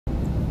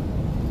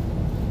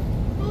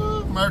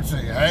Mercy.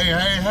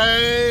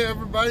 Hey,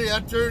 everybody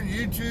out there in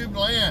YouTube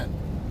land.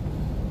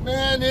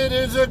 Man, it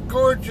is a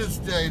gorgeous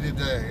day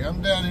today. I'm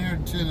down here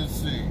in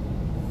Tennessee.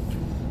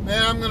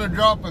 Man, I'm going to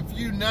drop a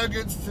few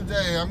nuggets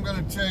today. I'm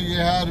going to tell you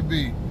how to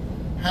be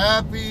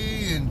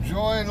happy,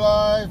 enjoy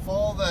life,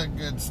 all that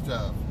good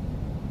stuff.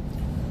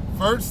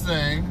 First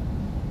thing,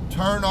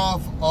 turn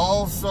off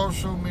all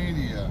social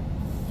media.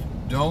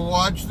 Don't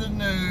watch the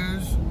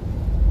news.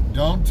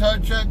 Don't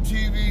touch that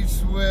TV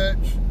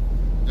switch.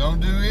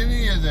 Don't do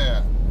any of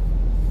that.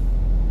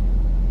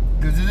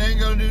 Because it ain't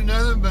going to do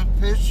nothing but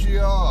piss you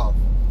off.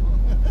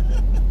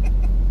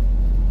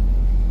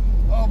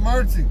 Oh,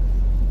 mercy.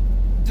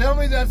 Tell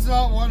me that's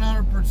not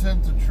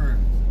 100% the truth.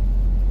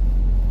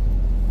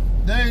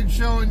 They ain't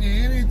showing you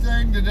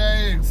anything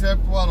today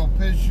except what'll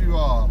piss you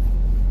off.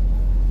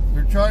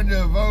 They're trying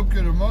to evoke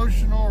an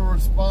emotional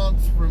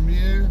response from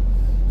you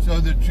so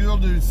that you'll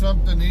do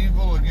something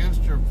evil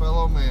against your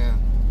fellow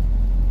man.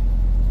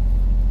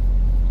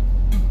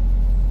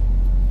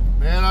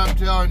 Man, I'm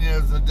telling you,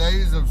 it's the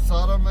days of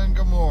Sodom and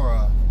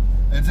Gomorrah.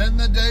 It's in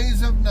the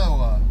days of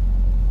Noah.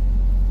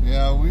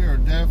 Yeah, we are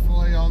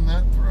definitely on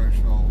that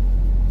threshold.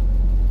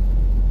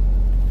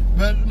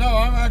 But no,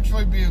 I'm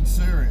actually being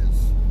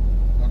serious.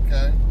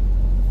 Okay?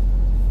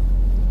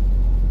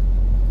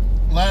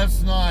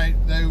 Last night,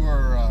 they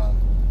were,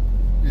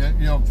 you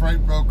know,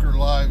 Freight Broker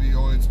Live, he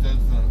always does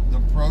the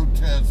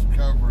protest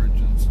coverage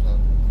and stuff.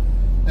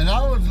 And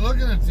I was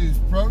looking at these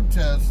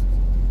protests,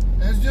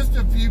 and it's just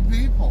a few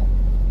people.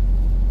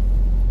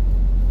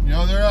 You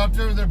know, they're out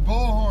there with their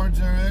bullhorns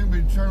and everything, but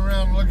you turn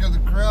around and look at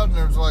the crowd and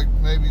there's like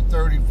maybe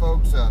 30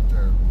 folks out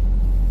there.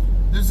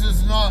 This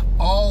is not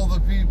all the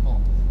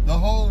people. The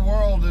whole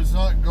world is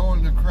not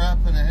going to crap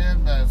in a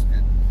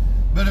handbasket.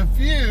 But a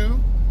few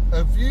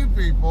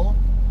people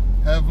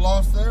have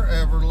lost their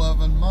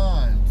ever-loving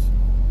minds.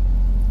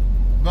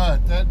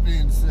 But that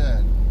being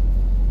said,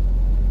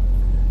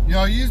 you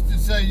know, I used to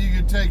say you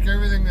could take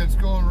everything that's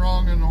going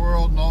wrong in the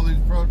world and all these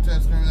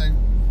protests and everything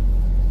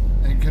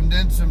and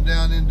condense them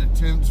down into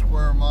 10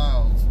 square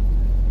miles.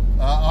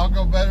 I'll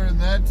go better than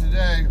that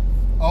today.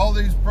 All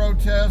these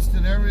protests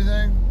and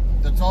everything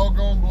that's all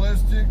going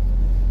ballistic,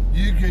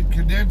 you could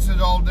condense it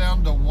all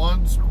down to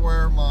 1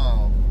 square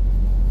mile.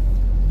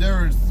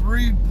 There is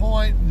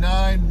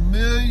 3.9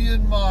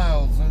 million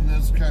miles in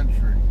this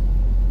country.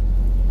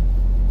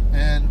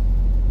 And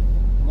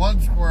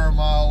 1 square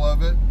mile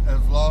of it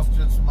has lost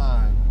its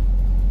mind.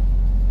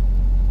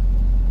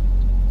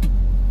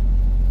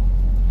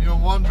 You know,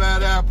 one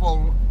bad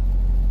apple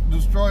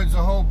destroys the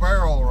whole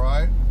barrel,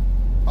 right?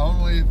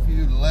 Only if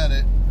you let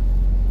it.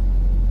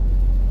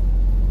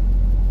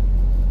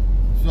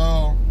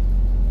 So,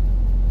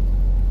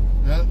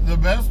 the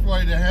best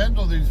way to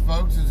handle these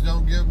folks is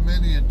don't give them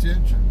any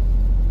attention.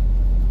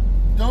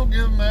 Don't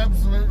give them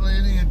absolutely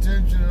any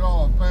attention at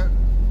all.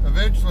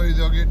 Eventually,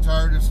 they'll get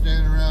tired of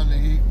standing around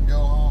in the heat and go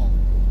home.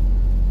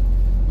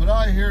 But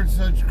I hear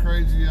such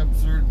crazy,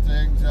 absurd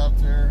things out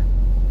there.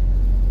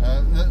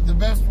 The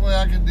best way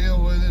I can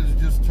deal with it is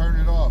just turn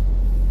it off.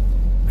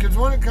 Because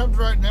when it comes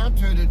right down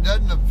to it, it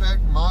doesn't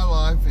affect my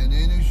life in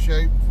any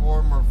shape,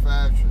 form, or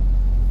fashion.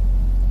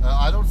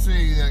 I don't see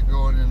any of that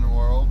going in the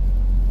world.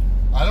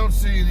 I don't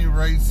see any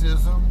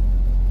racism.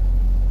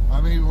 I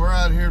mean, we're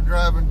out here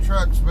driving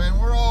trucks, man.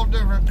 We're all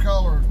different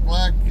colors.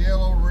 Black,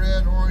 yellow,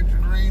 red, orange,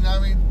 green. I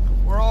mean,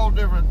 we're all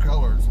different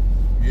colors.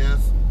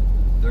 Yes,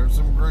 there's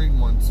some green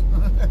ones.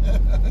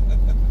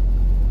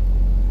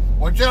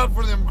 Watch out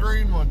for them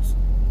green ones.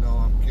 No,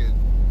 I'm kidding.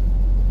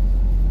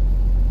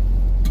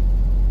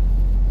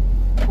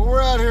 But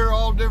we're out here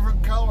all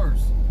different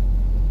colors.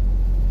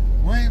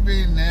 We ain't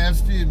being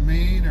nasty and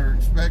mean or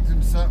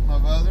expecting something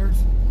of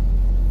others.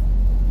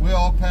 We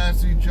all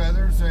pass each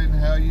other saying,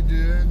 how you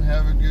doing?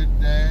 Have a good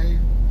day.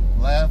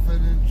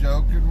 Laughing and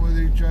joking with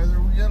each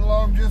other. We get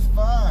along just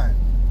fine.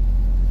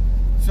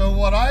 So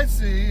what I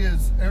see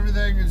is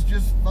everything is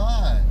just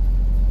fine.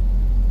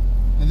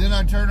 And then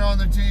I turn on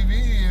the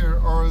TV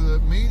or the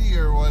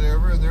media or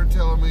whatever, and they're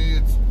telling me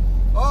it's,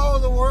 oh,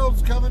 the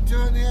world's coming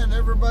to an end.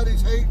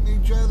 Everybody's hating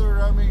each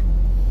other. I mean,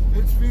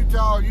 it's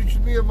futile. You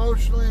should be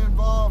emotionally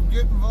involved.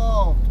 Get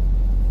involved.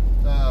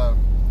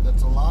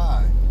 That's a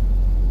lie.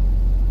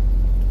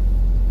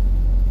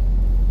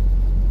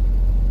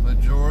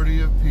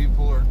 Majority of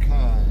people are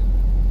kind.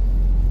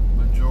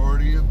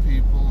 Majority of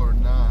people are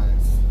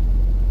nice.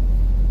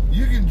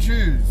 You can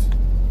choose.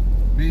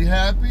 Be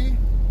happy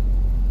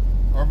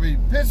or be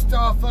pissed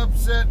off,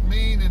 upset,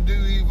 mean, and do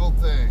evil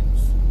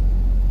things.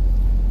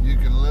 You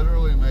can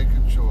literally make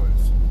a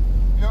choice.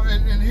 You know,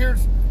 and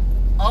here's,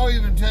 I'll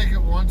even take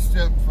it one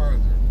step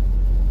further.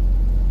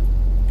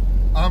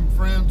 I'm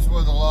friends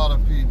with a lot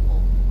of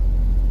people.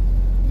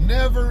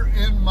 Never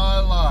in my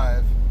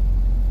life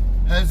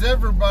has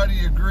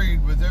everybody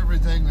agreed with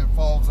everything that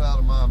falls out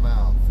of my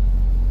mouth.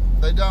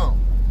 They don't.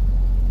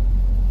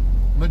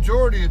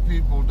 Majority of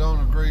people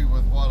don't agree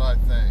with what I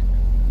think.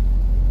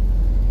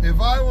 If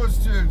I was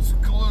to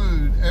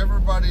exclude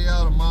everybody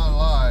out of my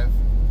life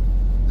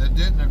that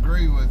didn't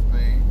agree with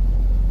me,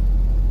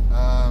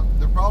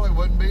 there probably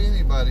wouldn't be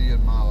anybody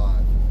in my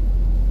life.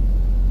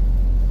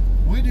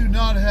 We do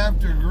not have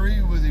to agree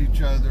with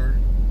each other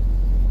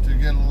to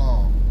get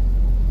along.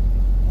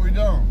 We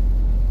don't.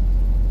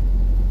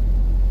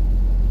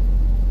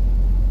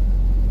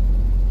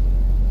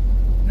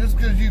 Just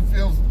because you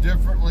feel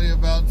differently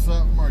about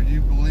something, or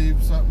you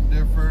believe something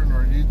different,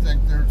 or you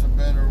think there's a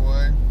better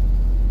way,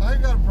 I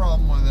ain't got a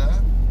problem with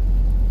that.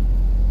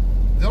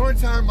 The only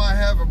time I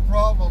have a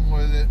problem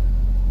with it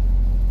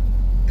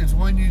is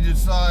when you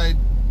decide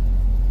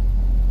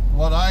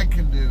what I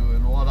can do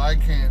and what I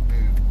can't do.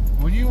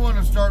 When you want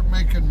to start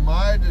making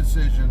my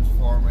decisions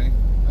for me,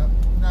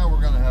 now we're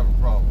going to have a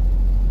problem.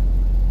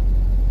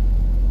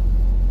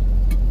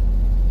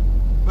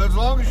 But as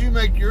long as you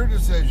make your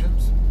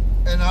decisions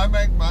and I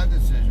make my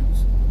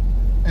decisions,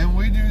 and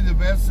we do the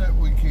best that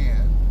we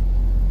can,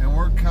 and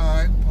we're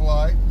kind,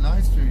 polite,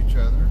 nice to each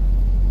other,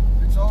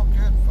 it's all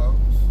good,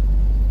 folks.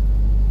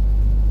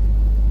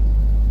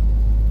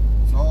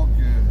 It's all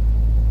good.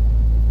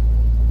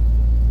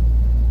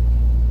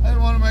 I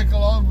didn't want to make a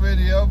long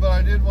video, but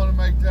I did want to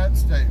make that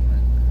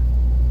statement.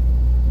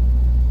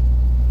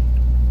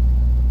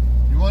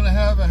 You want to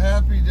have a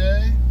happy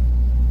day?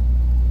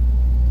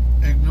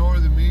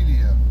 Ignore the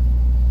media.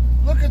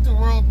 Look at the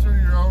world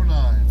through your own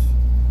eyes.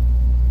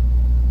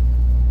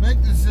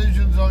 Make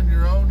decisions on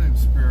your own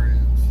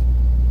experience.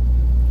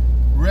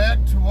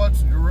 React to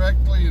what's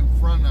directly in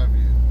front of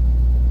you,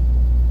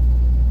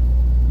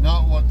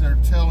 not what they're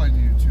telling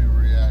you to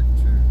react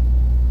to.